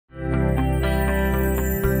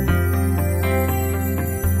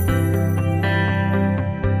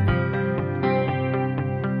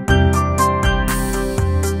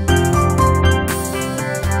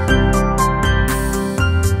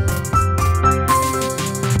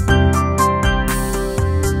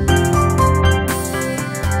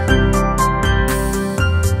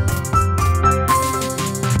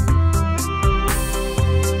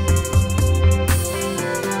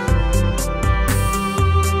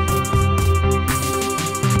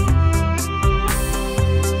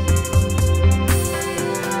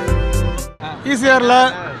ஈஸியாக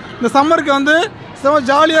இந்த சம்மருக்கு வந்து செம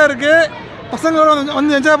ஜாலியாக இருக்குது. பசங்களோட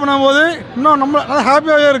வந்து என்ஜாய் பண்ணும்போது இன்னும் நம்ம நல்லா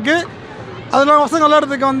ஹாப்பியாகவே இருக்குது. அதெல்லாம் பசங்க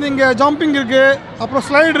விளையாடுறதுக்கு வந்து இங்கே ஜம்பிங் இருக்குது, அப்புறம்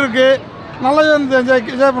ஸ்லைடு இருக்குது. நல்லா வந்து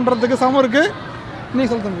என்ஜாய் பண்ணுறதுக்கு சம்மருக்கு. நீ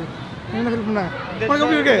சொல்ல தம்பி என்ன ஃபீல் பண்ண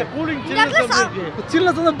உனக்கு எப்படி இருக்குது?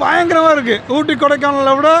 சில்னஸ் வந்து பயங்கரமாக இருக்குது. ஊட்டி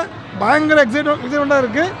கொடைக்கானலை விட பயங்கர எக்ஸைட்மெண்ட்டாக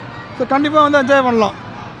இருக்குது. ஸோ கண்டிப்பாக வந்து என்ஜாய் பண்ணலாம்.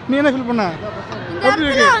 நீ என்ன ஃபீல் பண்ண? எப்படி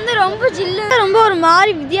இருக்கு? வந்து ரொம்ப ஜில்லு, ரொம்ப ஒரு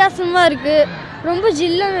மாதிரி வித்தியாசமாக இருக்குது. ரொம்ப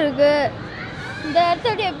ஜில்லுன்னு இருக்குது. இந்த இடத்த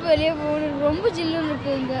விட்டு எப்போ வெளியே போகணும், ரொம்ப ஜில்லுன்னு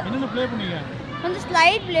இருக்குது. இங்கே என்னென்ன ப்ளே பண்ணீங்க? வந்து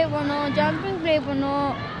ஸ்லைட் ப்ளே பண்ணோம், ஜம்பிங் ப்ளே பண்ணோம்,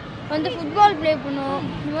 வந்து ஃபுட்பால் ப்ளே பண்ணோம்.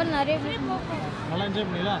 இந்த மாதிரி நிறைய ப்ளே பண்ணோம். நல்லா என்ஜாய்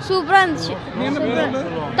பண்ணீங்களா? சூப்பராக இருந்துச்சு. நீ என்ன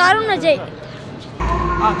பேர்? Tarun Ajay.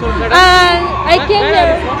 I came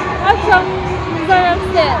here. I'm from Zaram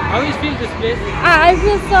State. How do you feel this place? I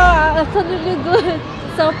feel so absolutely good,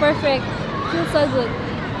 so perfect. Feels so good.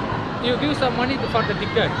 You give some money for the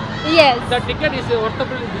ticket. Yes. The ticket is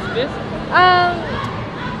worthable in this place.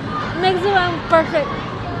 Maximum perfect.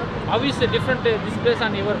 How is it different this place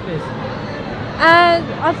and your place? And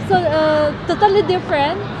also totally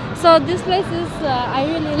different. So this place is I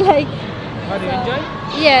really like. Are you enjoy?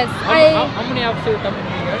 Yes. How many of you come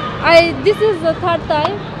here? This is the third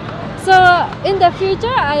time. So in the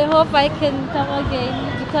future, I hope I can come again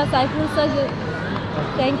because I feel so good.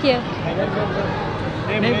 Thank you.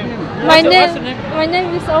 My name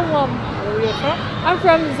is Omom. Where are you from? I'm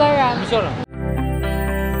from Zaram. Mizoram.